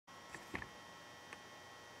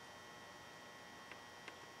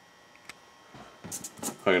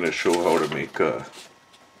I'm going to show how to make a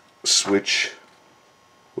switch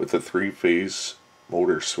with a 3-phase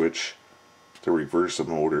motor switch to reverse a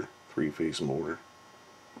motor, 3-phase motor.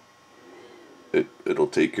 It'll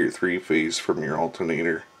take your 3-phase from your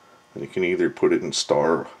alternator, and you can either put it in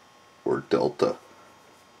star or delta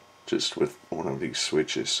just with one of these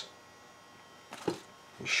switches.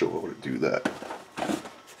 I'll show how to do that.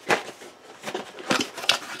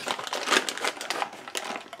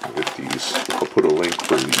 Get these, I'll put a link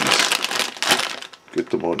for these. Get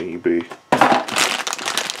them on eBay.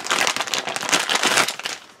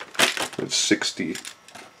 It's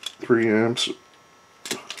 63 amps.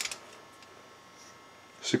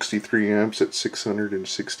 63 amps at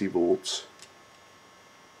 660 volts.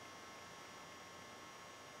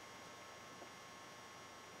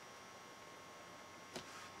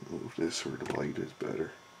 Move this where the light is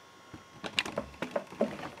better.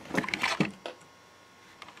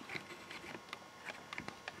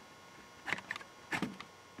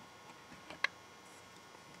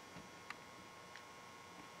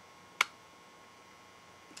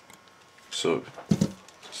 So,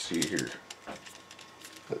 see here,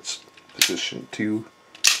 that's position 2,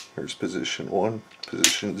 there's position 1,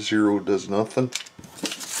 position 0 does nothing.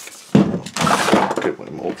 Get my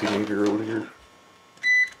multimeter out here.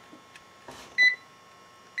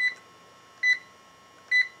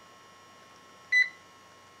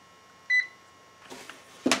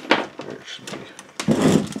 There it should be.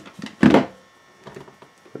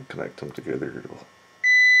 If I connect them together, it'll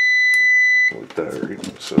like that,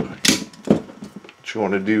 right? So what you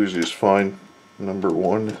want to do is just find number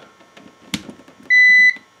 1.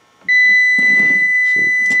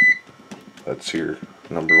 See, that's your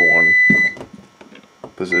number 1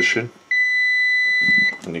 position,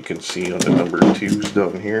 and you can see on the number 2s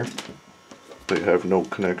down here, they have no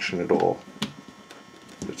connection at all.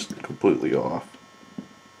 It's completely off.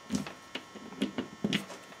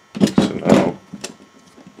 So now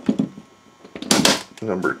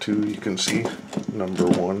number 2, you can see number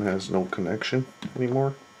 1 has no connection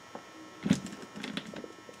anymore.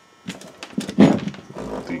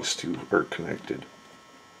 These two are connected.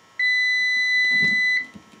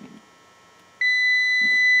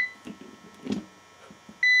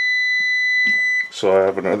 So I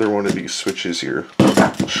have another one of these switches here.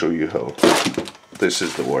 I'll show you how. This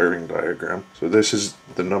is the wiring diagram. So this is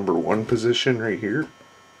the number 1 position right here,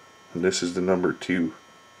 and this is the number 2.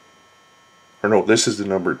 Or no, this is the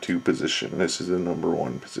number 2 position. This is the number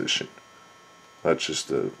 1 position. That's just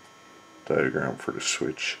the diagram for the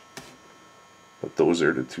switch. But those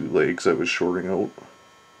are the 2 legs I was shorting out,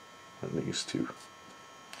 and these 2.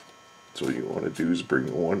 So what you want to do is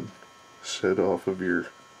bring one set off of your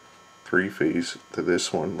 3-phase to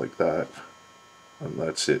this one like that, and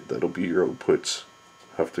that's it. That'll be your outputs.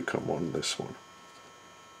 Have to come on this one.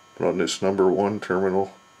 But on this number 1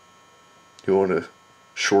 terminal, you want to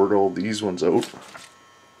short all these ones out.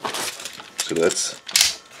 So that's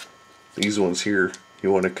these ones here.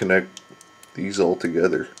 You want to connect these all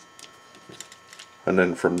together, and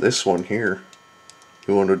then from this one here,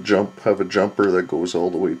 you want to have a jumper that goes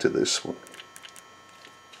all the way to this one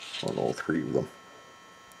on all 3 of them.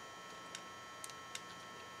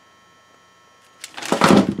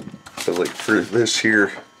 But like for this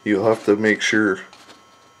here, you'll have to make sure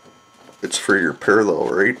it's for your parallel,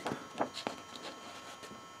 right?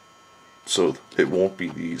 So it won't be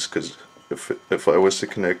these, because if I was to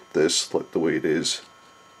connect this like the way it is,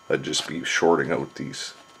 I'd just be shorting out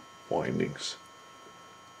these windings.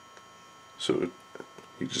 So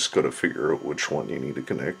you just got to figure out which one you need to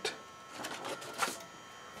connect.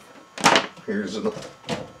 Here's an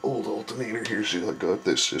old alternator. Here's I got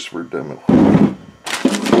this just for demo.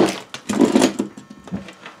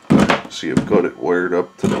 See, I've got it wired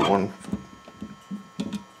up to the one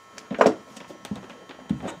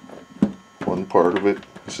part of it.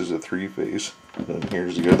 This is a 3-phase, and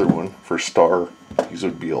here's the other one for star. These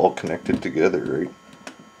would be all connected together, right?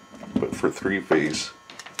 But for 3-phase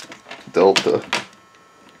delta,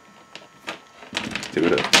 they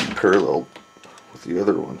would have to be parallel with the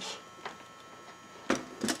other ones.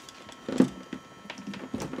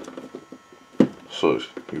 So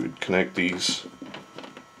you would connect these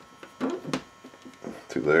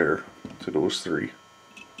to there, to those 3.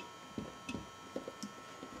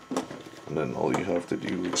 And then all you have to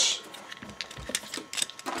do is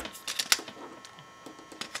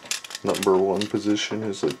number 1 position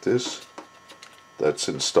is like this. That's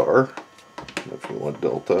in star. And if you want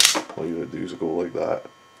delta, all you have to do is go like that.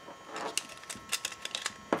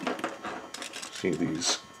 See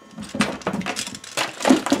these?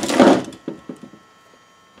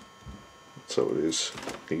 That's how it is.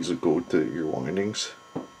 These will go to your windings.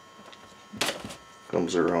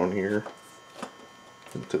 Comes around here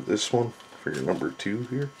into this one for your number 2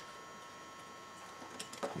 here.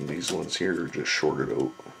 And these ones here are just shorted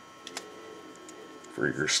out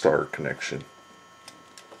for your star connection.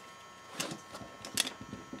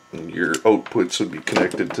 And your outputs would be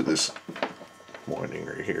connected to this winding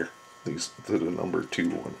right here. These to the number 2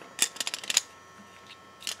 one.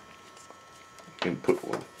 Input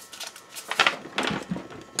one.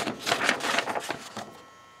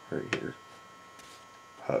 Right here.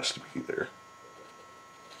 Has to be there.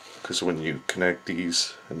 Because when you connect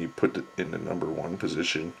these and you put it in the number 1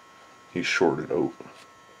 position, you short it out.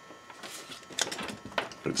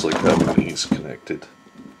 It's like having these connected.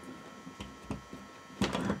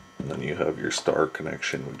 And then you have your star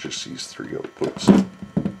connection with just these 3 outputs.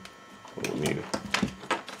 When you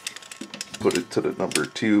put it to the number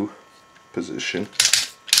 2 position,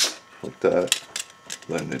 like that,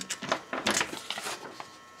 then it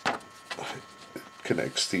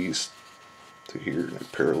connects these to here and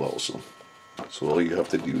it parallels them. So all you have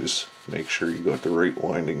to do is make sure you got the right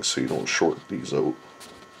winding so you don't short these out.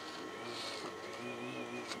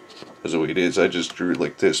 As the way it is, I just drew it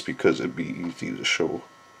like this because it'd be easy to show.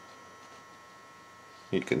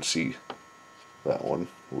 You can see that one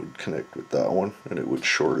would connect with that one and it would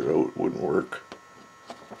short it out, it wouldn't work.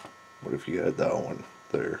 But if you had that one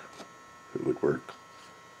there, it would work.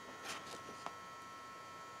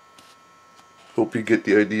 Hope you get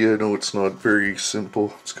the idea. I know it's not very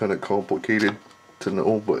simple. It's kind of complicated to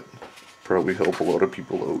know, but probably help a lot of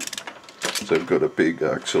people out. So I've got a big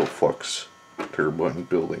axial flux turbine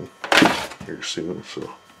building here soon.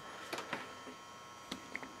 So,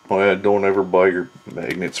 oh yeah, don't ever buy your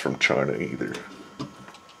magnets from China either.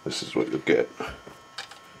 This is what you'll get.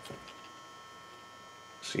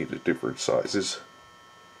 See the different sizes.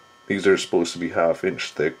 These are supposed to be 1/2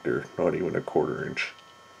 inch thick. They're not even 1/4 inch.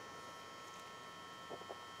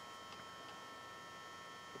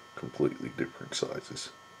 Completely different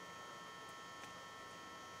sizes.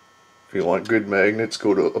 If you want good magnets,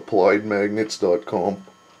 go to appliedmagnets.com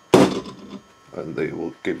and they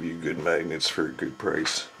will give you good magnets for a good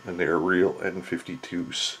price, and they are real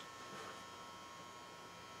N52s.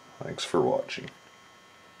 Thanks for watching.